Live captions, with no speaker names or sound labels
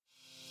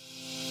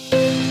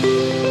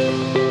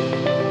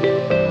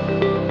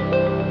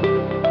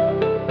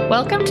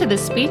Welcome to the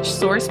Speech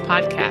Source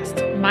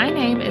Podcast. My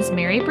name is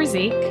Mary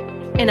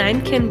Brazique. And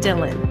I'm Kim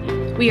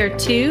Dillon. We are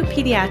two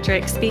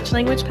pediatric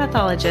speech-language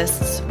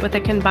pathologists with a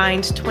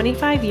combined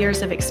 25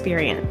 years of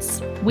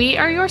experience. We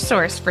are your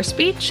source for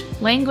speech,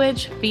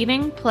 language,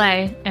 feeding,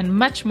 play, and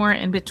much more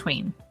in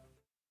between.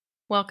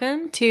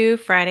 Welcome to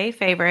Friday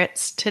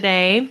Favorites.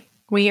 Today,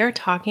 we are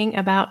talking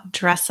about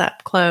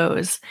dress-up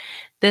clothes.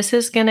 This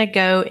is going to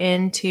go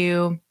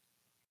into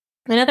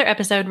another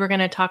episode. We're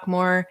going to talk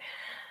more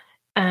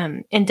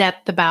in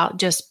depth about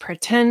just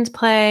pretend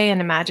play and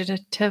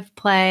imaginative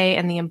play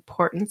and the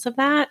importance of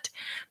that.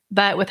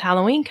 But with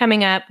Halloween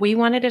coming up, we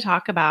wanted to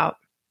talk about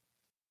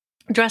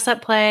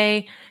dress-up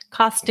play,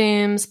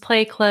 costumes,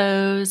 play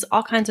clothes,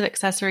 all kinds of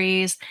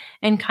accessories,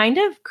 and kind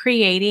of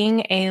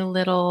creating a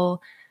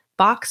little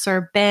box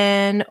or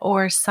bin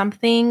or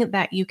something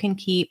that you can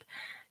keep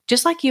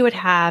just like you would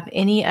have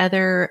any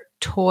other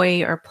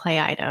toy or play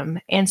item.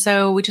 And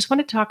so we just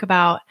want to talk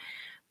about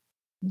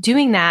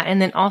doing that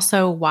and then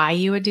also why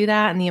you would do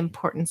that and the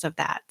importance of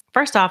that.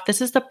 First off,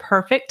 this is the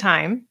perfect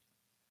time.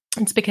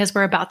 It's because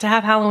we're about to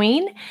have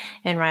Halloween,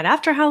 and right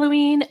after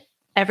Halloween,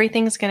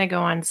 everything's going to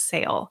go on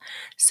sale.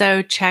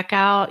 So check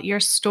out your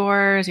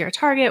stores, your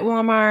Target,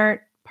 Walmart,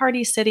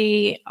 Party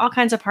City, all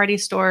kinds of party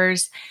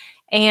stores,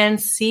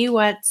 and see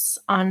what's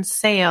on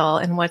sale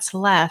and what's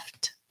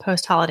left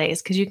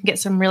post-holidays, because you can get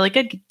some really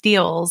good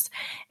deals.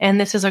 And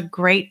this is a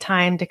great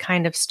time to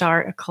kind of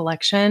start a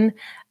collection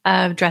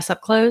of dress-up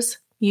clothes.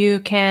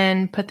 You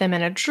can put them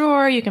in a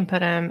drawer. You can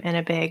put them in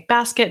a big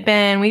basket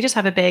bin. We just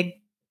have a big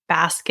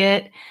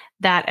basket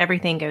that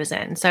everything goes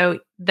in. So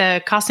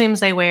the costumes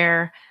they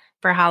wear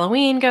for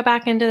Halloween go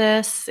back into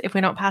this if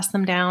we don't pass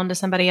them down to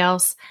somebody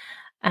else.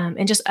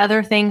 And just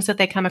other things that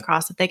they come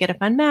across. If they get a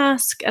fun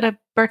mask at a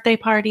birthday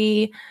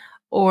party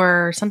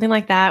or something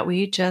like that,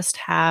 we just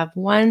have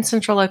one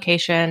central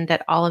location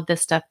that all of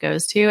this stuff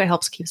goes to. It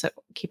helps keep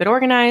it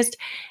organized.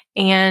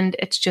 And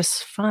it's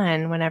just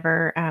fun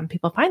whenever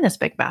people find this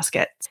big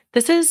basket.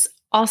 This is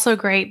also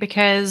great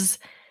because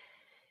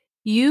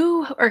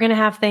you are going to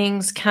have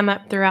things come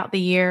up throughout the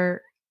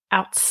year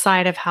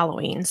outside of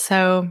Halloween.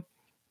 So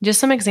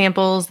just some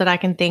examples that I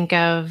can think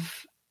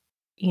of,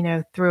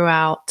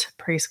 throughout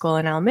preschool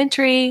and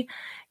elementary.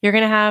 You're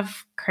going to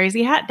have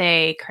crazy hat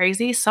day,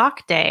 crazy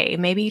sock day,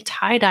 maybe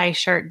tie-dye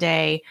shirt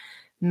day.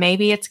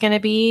 Maybe it's going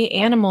to be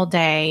animal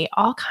day,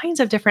 all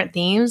kinds of different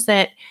themes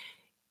that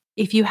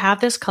if you have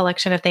this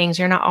collection of things,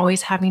 you're not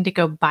always having to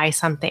go buy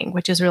something,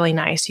 which is really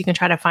nice. You can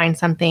try to find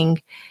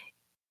something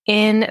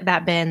in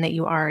that bin that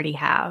you already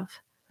have.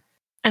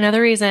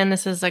 Another reason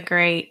this is a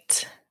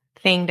great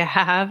thing to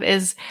have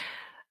is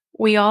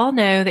we all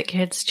know that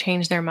kids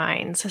change their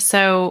minds.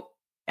 So,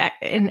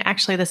 and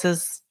actually this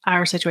is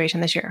our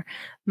situation this year.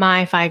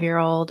 My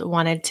 5-year-old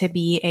wanted to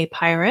be a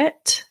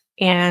pirate,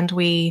 and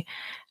we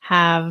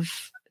have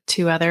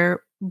 2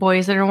 other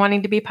boys that are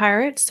wanting to be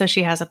pirates. So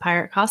she has a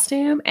pirate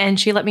costume, and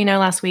she let me know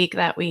last week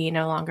that we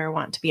no longer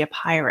want to be a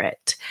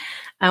pirate,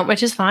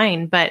 which is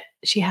fine, but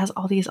she has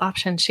all these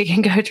options. She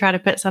can go try to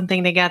put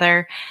something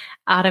together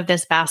out of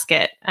this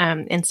basket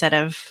instead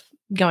of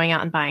going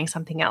out and buying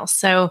something else.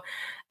 So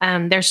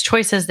there's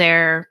choices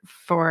there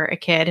for a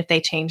kid if they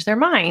change their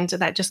mind.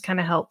 That just kind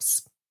of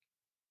helps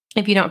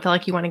if you don't feel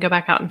like you want to go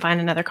back out and find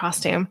another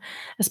costume,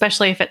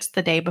 especially if it's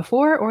the day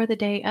before or the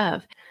day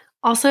of.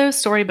 Also,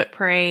 Storybook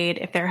Parade,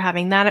 if they're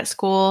having that at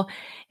school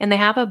and they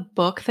have a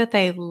book that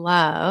they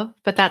love,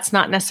 but that's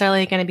not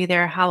necessarily going to be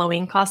their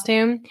Halloween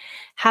costume,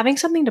 having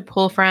something to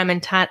pull from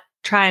and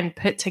try and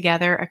put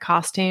together a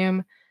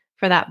costume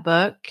for that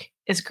book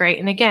is great.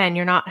 And again,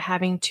 you're not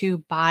having to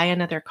buy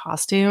another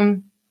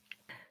costume.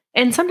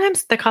 And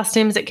sometimes the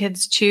costumes that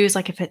kids choose,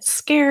 like if it's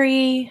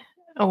scary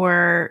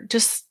or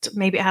just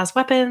maybe it has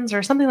weapons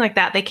or something like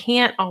that, they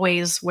can't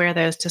always wear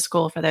those to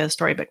school for those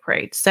Storybook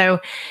Parades. So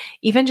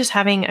even just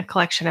having a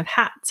collection of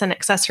hats and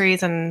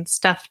accessories and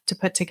stuff to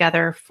put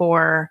together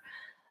for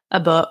a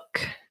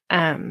book,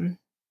 a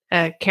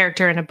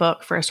character in a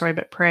book for a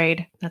Storybook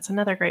Parade, that's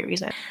another great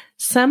reason.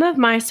 Some of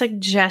my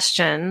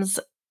suggestions,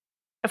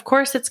 of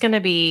course, it's going to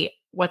be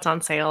what's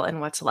on sale and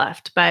what's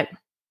left, but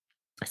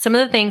some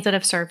of the things that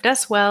have served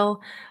us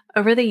well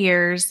over the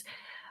years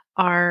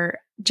are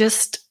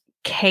just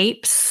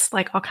capes,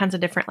 like all kinds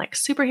of different like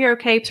superhero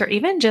capes, or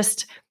even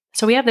just,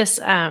 so we have this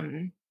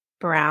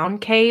brown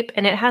cape,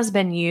 and it has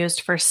been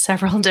used for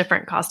several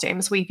different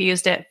costumes. We've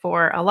used it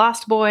for a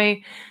Lost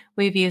Boy.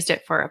 We've used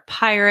it for a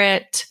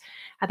pirate.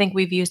 I think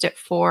we've used it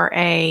for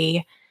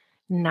a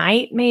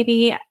knight,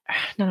 maybe.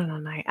 No,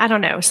 knight. I don't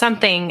know,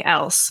 something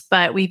else,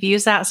 but we've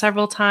used that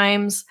several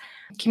times.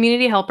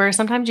 Community helper.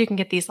 Sometimes you can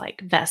get these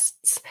like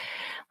vests,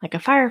 like a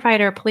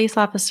firefighter, police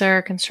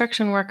officer,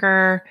 construction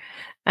worker.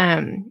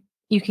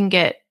 You can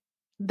get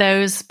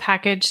those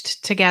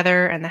packaged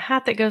together and the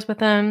hat that goes with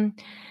them.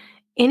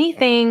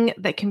 Anything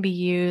that can be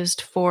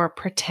used for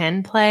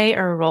pretend play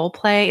or role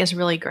play is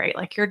really great.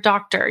 Like your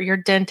doctor, your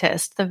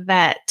dentist, the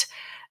vet,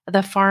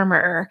 the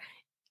farmer,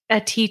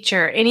 a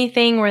teacher,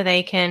 anything where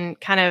they can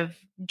kind of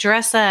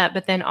dress up,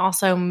 but then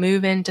also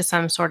move into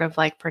some sort of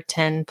like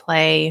pretend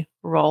play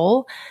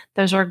role.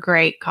 Those are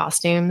great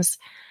costumes.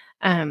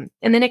 And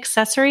then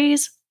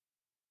accessories.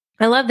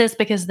 I love this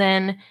because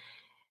then,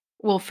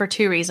 well, for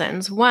two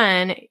reasons.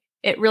 One,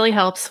 it really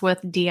helps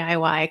with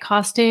DIY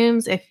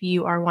costumes if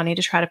you are wanting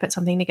to try to put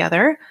something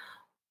together.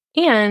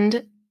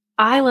 And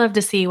I love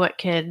to see what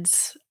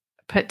kids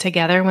put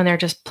together when they're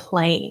just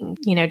playing,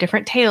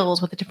 different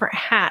tails with different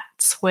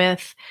hats,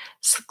 with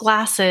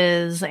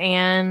glasses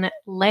and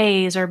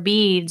lays or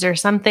beads or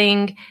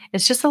something.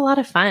 It's just a lot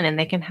of fun, and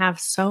they can have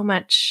so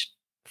much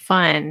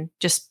fun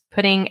just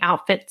putting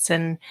outfits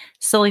and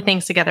silly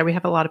things together. We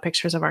have a lot of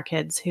pictures of our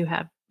kids who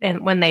have,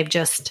 and when they've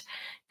just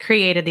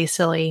created these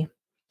silly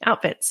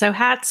outfits. So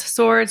hats,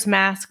 swords,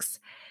 masks,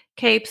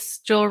 capes,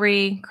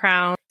 jewelry,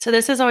 crowns. So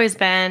this has always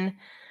been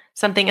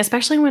something,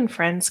 especially when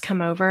friends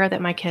come over,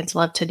 that my kids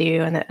love to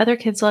do and that other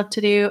kids love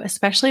to do,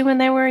 especially when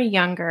they were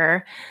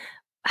younger.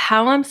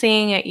 How I'm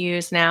seeing it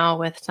used now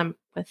with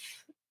the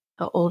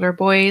older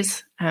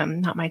boys,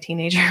 not my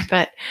teenager,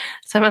 but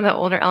some of the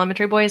older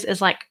elementary boys, is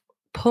like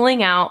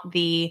pulling out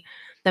the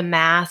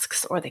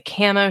masks or the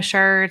camo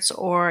shirts,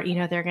 or,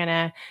 they're going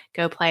to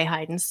go play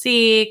hide and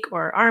seek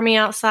or army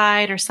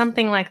outside or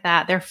something like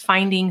that. They're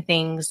finding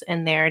things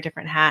in their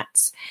different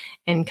hats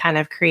and kind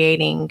of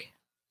creating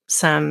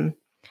some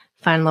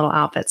fun little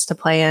outfits to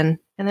play in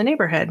the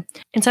neighborhood.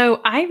 And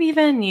so I've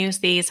even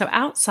used these. So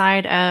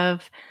outside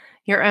of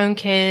your own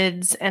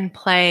kids and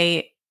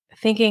play,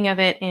 thinking of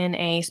it in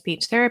a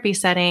speech therapy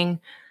setting,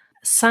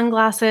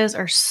 sunglasses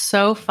are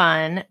so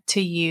fun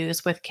to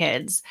use with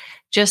kids.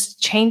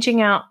 Just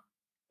changing out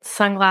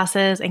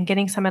sunglasses and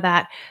getting some of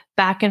that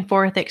back and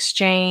forth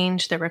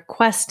exchange, the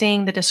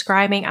requesting, the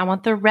describing, I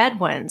want the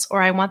red ones,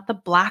 or I want the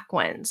black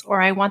ones,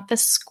 or I want the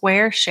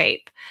square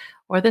shape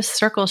or the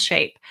circle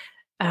shape.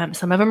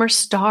 Some of them are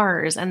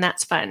stars, and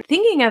that's fun.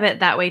 Thinking of it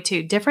that way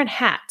too, different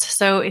hats.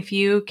 So if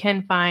you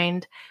can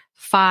find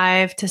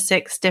 5 to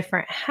 6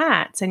 different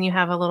hats and you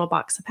have a little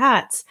box of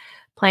hats,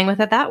 playing with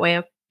it that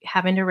way,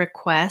 having to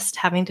request,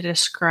 having to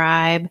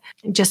describe,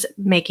 just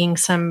making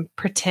some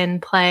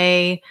pretend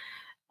play,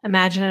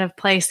 imaginative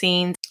play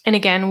scenes. And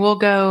again, we'll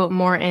go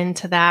more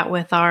into that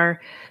with our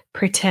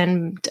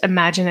pretend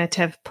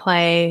imaginative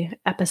play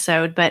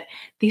episode, but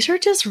these are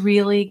just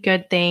really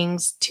good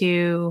things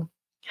to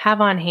have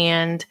on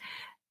hand,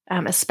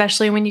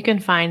 especially when you can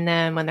find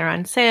them when they're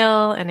on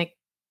sale and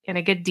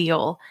a good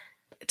deal.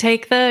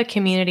 Take the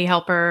community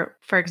helper,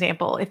 for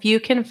example. If you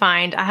can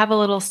find, I have a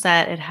little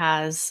set. It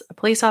has a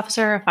police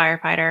officer, a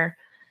firefighter,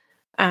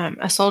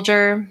 a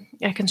soldier,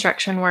 a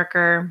construction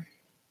worker,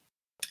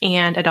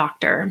 and a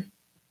doctor.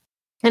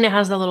 And it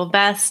has a little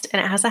vest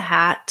and it has a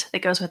hat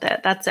that goes with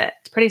it. That's it.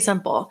 It's pretty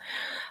simple.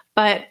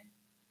 But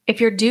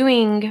if you're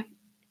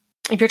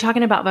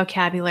talking about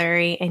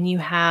vocabulary and you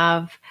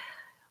have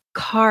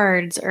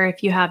cards, or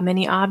if you have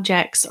many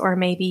objects, or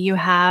maybe you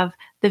have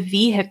the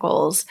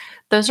vehicles,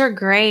 those are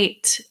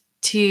great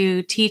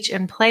to teach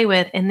and play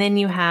with. And then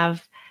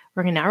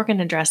we're going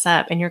to dress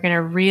up, and you're going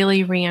to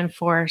really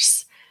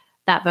reinforce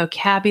that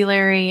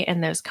vocabulary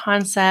and those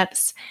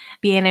concepts,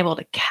 being able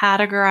to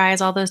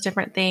categorize all those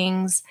different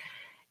things.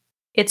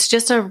 It's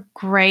just a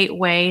great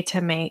way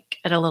to make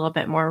it a little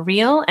bit more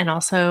real and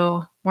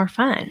also more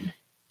fun.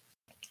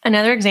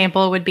 Another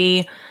example would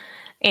be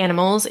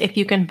animals. If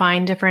you can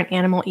find different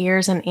animal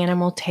ears and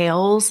animal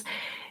tails,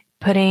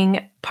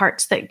 putting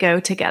parts that go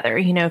together,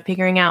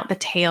 figuring out the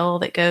tail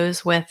that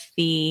goes with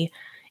the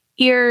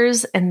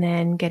ears and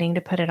then getting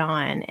to put it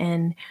on,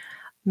 and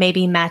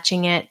maybe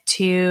matching it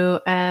to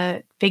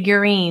a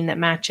figurine that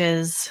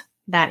matches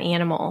that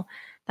animal.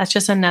 That's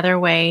just another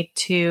way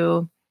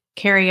to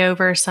carry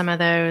over some of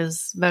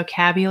those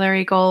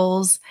vocabulary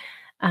goals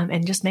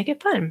and just make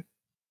it fun.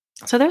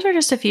 So those are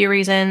just a few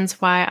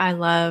reasons why I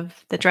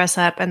love the dress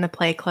up and the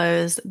play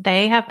clothes.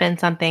 They have been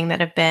something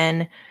that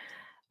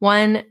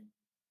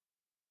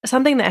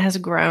something that has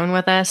grown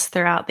with us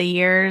throughout the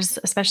years,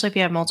 especially if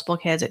you have multiple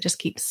kids. It just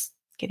keeps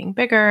getting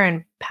bigger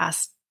and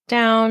passed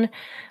down.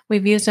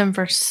 We've used them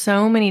for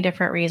so many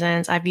different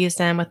reasons. I've used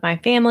them with my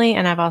family,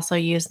 and I've also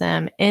used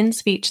them in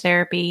speech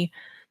therapy.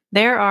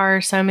 There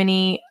are so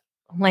many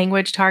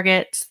language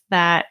targets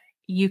that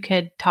you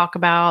could talk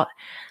about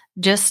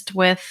just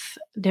with,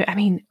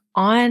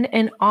 on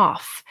and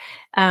off,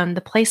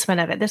 the placement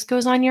of it. This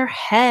goes on your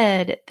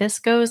head. This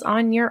goes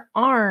on your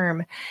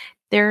arm.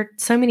 There are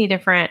so many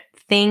different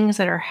things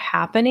that are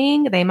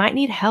happening. They might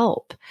need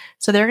help.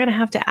 So they're going to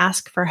have to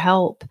ask for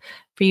help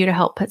for you to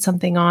help put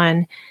something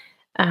on.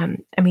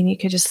 You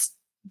could just,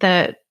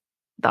 the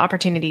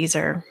opportunities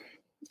are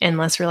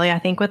endless, really, I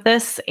think, with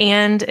this.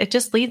 And it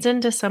just leads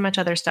into so much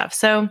other stuff.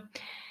 So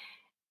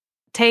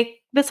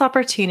take this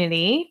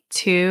opportunity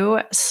to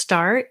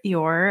start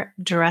your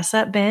dress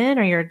up bin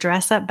or your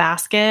dress up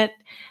basket.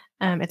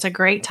 It's a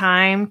great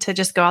time to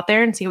just go out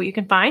there and see what you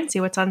can find,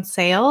 see what's on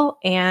sale,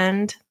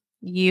 and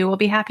you will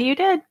be happy you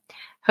did.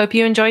 Hope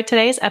you enjoyed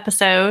today's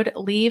episode.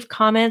 Leave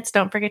comments.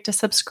 Don't forget to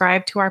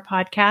subscribe to our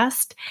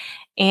podcast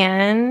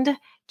and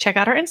check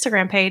out our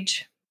Instagram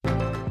page.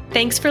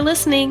 Thanks for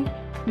listening.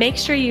 Make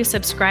sure you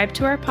subscribe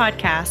to our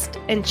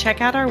podcast and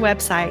check out our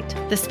website,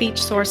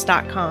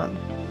 thespeechsource.com.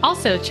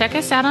 Also, check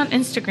us out on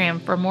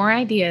Instagram for more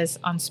ideas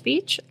on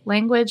speech,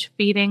 language,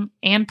 feeding,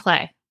 and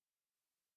play.